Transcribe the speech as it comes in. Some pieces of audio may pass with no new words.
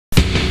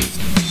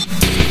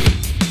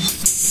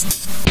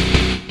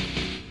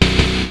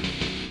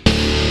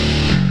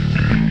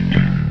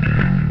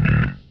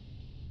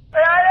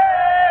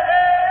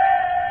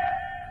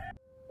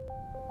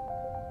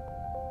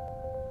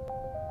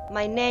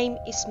My name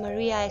is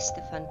Maria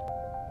Estefan.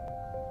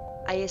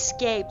 I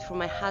escaped from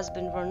my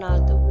husband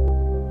Ronaldo,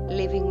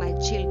 leaving my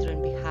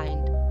children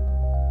behind.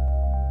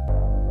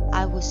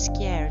 I was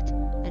scared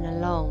and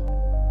alone.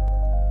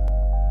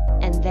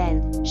 And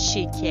then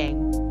she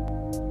came.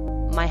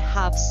 My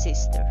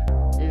half-sister,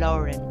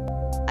 Lauren.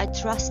 I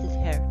trusted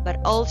her,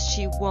 but all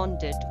she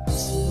wanted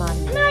was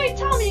money. No,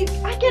 tell me,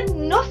 I get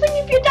nothing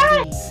if you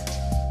die. Greed.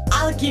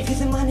 I'll give you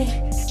the money.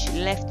 She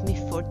left me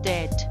for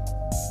dead.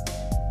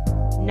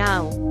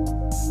 Now,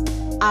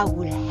 I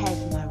will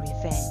have my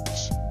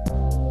revenge.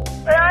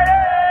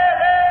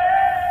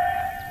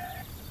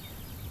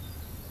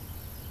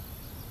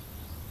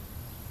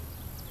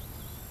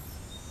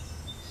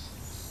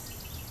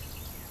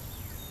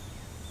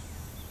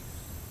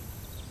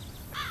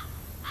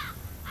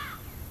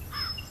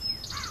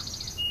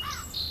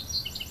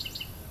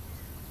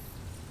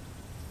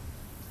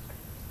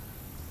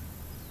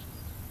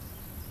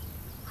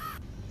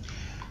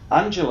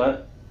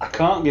 Angela, I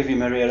can't give you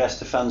Maria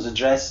Estefan's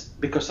address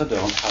because I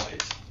don't have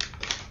it.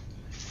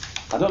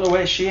 I don't know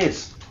where she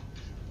is.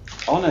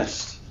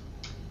 Honest.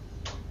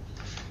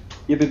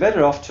 You'd be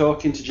better off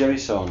talking to Gerry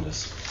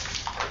Saunders.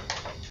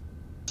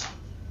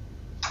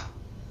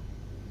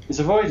 He's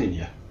avoiding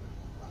you.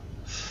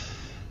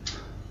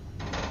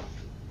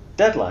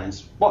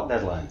 Deadlines? What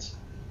deadlines?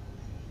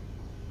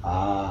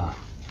 Ah.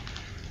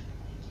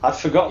 I'd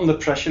forgotten the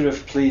pressure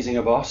of pleasing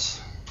a boss.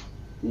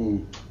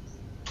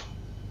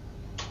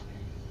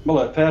 Well,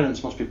 her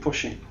parents must be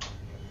pushing.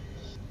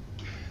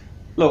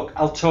 Look,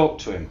 I'll talk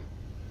to him.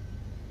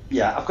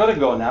 Yeah, I've got to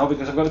go now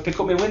because I've got to pick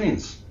up my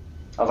winnings.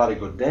 I've had a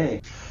good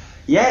day.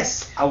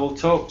 Yes, I will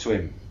talk to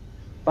him.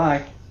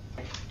 Bye.